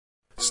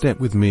Step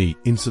with me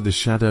into the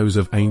shadows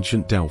of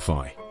ancient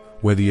Delphi,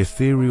 where the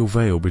ethereal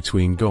veil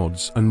between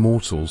gods and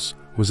mortals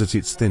was at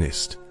its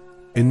thinnest.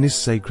 In this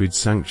sacred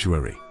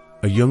sanctuary,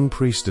 a young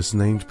priestess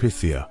named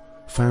Phytia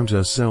found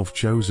herself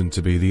chosen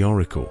to be the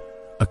oracle,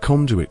 a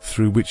conduit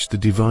through which the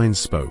divine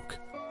spoke.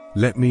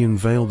 Let me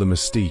unveil the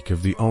mystique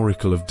of the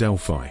Oracle of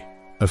Delphi,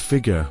 a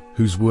figure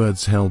whose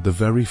words held the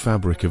very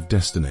fabric of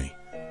destiny.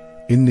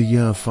 In the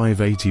year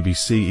 580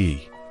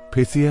 BCE,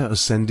 Phytia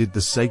ascended the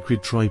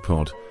sacred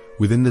tripod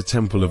within the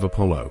temple of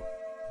Apollo.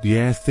 The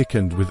air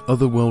thickened with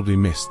otherworldly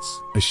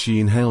mists as she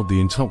inhaled the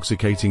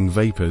intoxicating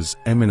vapors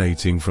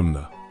emanating from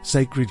the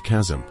sacred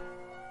chasm.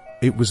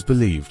 It was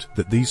believed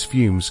that these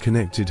fumes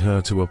connected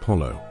her to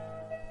Apollo,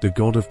 the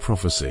god of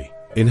prophecy.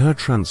 In her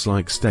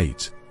trance-like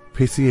state,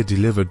 Phytia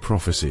delivered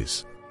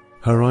prophecies.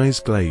 Her eyes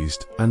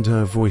glazed and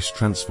her voice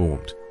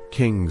transformed.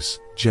 Kings,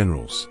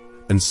 generals,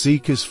 and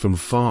seekers from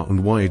far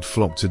and wide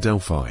flocked to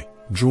Delphi,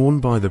 drawn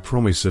by the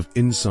promise of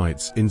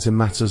insights into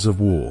matters of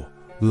war,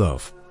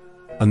 love,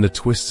 and the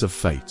twists of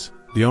fate.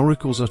 The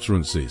oracle's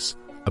utterances,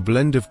 a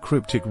blend of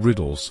cryptic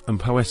riddles and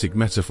poetic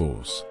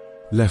metaphors,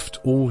 left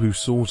all who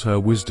sought her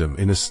wisdom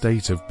in a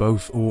state of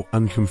both awe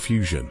and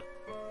confusion.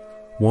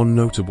 One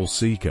notable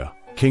seeker,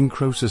 King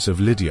Croesus of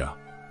Lydia,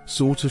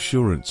 sought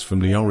assurance from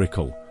the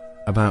oracle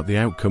about the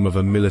outcome of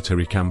a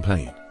military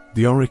campaign.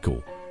 The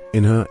oracle,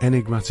 in her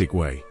enigmatic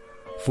way,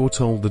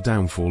 foretold the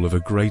downfall of a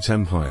great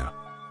empire.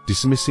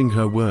 Dismissing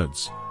her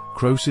words,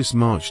 Croesus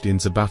marched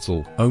into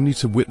battle only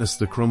to witness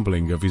the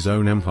crumbling of his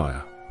own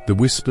empire. The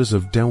whispers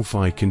of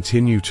Delphi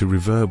continue to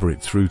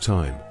reverberate through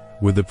time.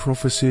 Were the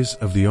prophecies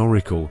of the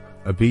oracle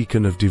a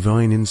beacon of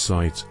divine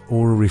insight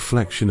or a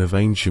reflection of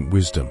ancient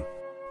wisdom?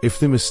 If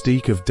the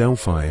mystique of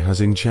Delphi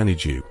has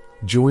enchanted you,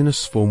 join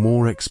us for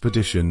more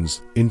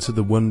expeditions into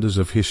the wonders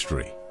of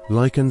history.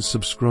 Like and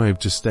subscribe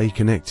to stay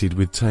connected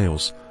with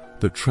tales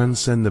that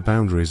transcend the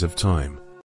boundaries of time.